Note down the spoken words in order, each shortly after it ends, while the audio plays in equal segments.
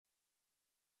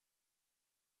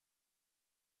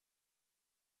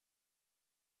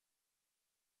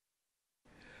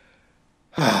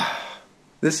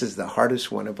This is the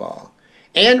hardest one of all.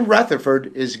 Anne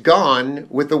Rutherford is gone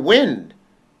with the wind.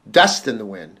 Dust in the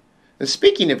wind. And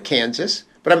speaking of Kansas,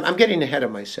 but I'm getting ahead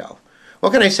of myself.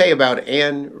 What can I say about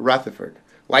Anne Rutherford?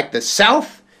 Like the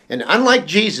South, and unlike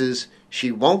Jesus,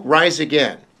 she won't rise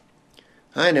again.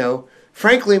 I know.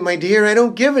 Frankly, my dear, I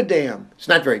don't give a damn. It's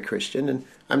not very Christian, and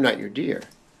I'm not your dear.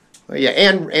 Well, yeah,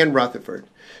 Anne Rutherford.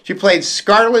 She played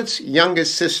Scarlett's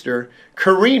youngest sister,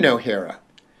 Corinne O'Hara.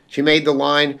 She made the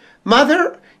line,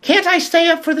 "Mother, can't I stay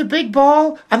up for the big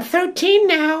ball? I'm 13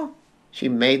 now." She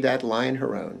made that line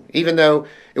her own, even though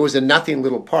it was a nothing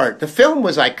little part. The film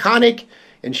was iconic,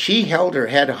 and she held her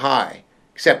head high,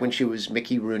 except when she was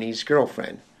Mickey Rooney's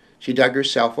girlfriend. She dug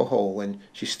herself a hole, and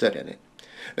she stood in it.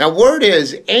 Now, word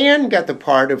is Anne got the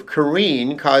part of Corinne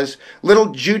because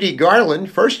little Judy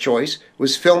Garland, first choice,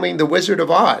 was filming The Wizard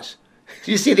of Oz.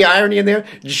 Do you see the irony in there?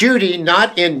 Judy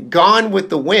not in Gone with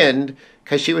the Wind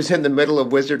because she was in the middle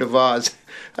of Wizard of Oz.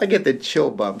 I get the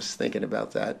chill bumps thinking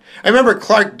about that. I remember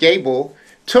Clark Gable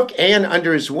took Anne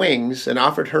under his wings and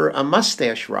offered her a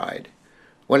mustache ride.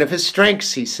 One of his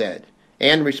strengths, he said.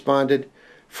 Anne responded,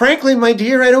 "Frankly, my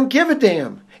dear, I don't give a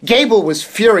damn." Gable was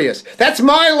furious. "That's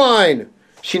my line."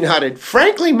 She nodded.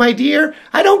 "Frankly, my dear,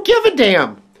 I don't give a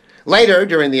damn." Later,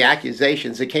 during the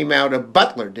accusations, it came out a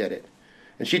butler did it.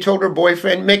 And she told her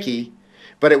boyfriend, Mickey,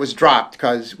 but it was dropped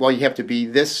because, well, you have to be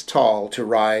this tall to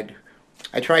ride.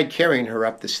 I tried carrying her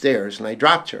up the stairs, and I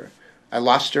dropped her. I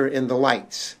lost her in the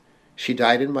lights. She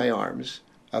died in my arms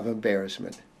of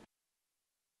embarrassment.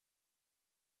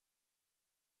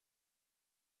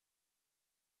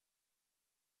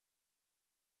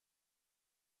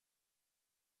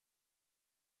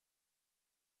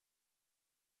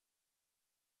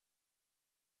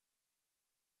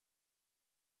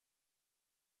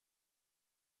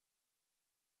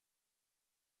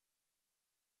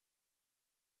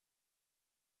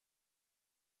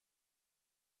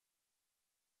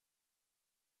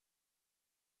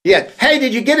 Yeah. Hey,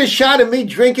 did you get a shot of me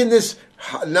drinking this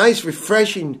nice,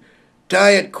 refreshing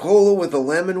Diet Cola with a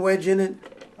lemon wedge in it?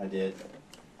 I did.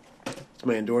 It's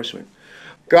my endorsement.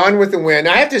 Gone with the Wind.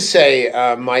 I have to say,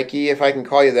 Mikey, if I can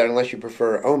call you that unless you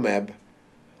prefer OMEB,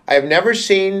 I have never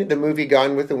seen the movie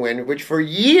Gone with the Wind, which for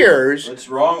years... What's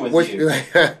wrong with you?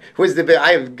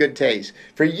 I have good taste.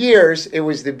 For years, it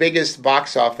was the biggest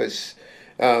box office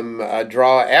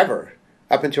draw ever,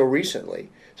 up until recently.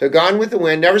 So Gone with the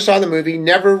Wind, never saw the movie,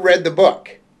 never read the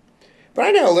book. But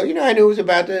I know, I knew it was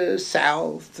about the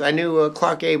South. I knew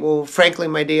Clark Gable, Frankly,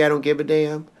 my dear, I don't give a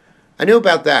damn. I knew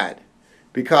about that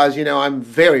because, I'm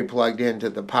very plugged into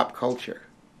the pop culture.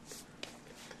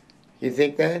 You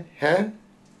think that? Huh?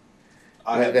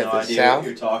 I have no idea South, what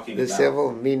you're talking about. The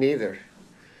Civil, me neither.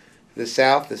 The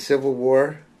South, the Civil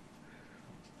War.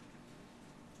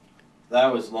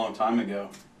 That was a long time ago.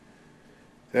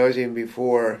 That was even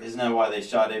before. Isn't that why they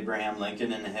shot Abraham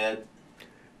Lincoln in the head?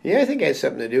 Yeah, I think it had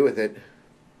something to do with it.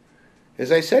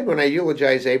 As I said when I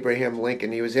eulogized Abraham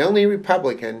Lincoln, he was the only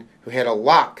Republican who had a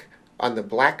lock on the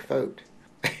black vote.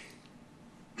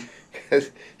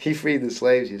 Because he freed the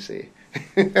slaves, you see.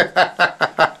 And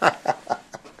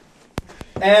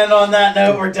on that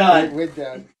note, we're done. We're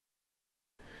done.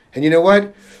 And you know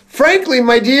what? Frankly,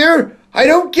 my dear, I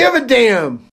don't give a damn.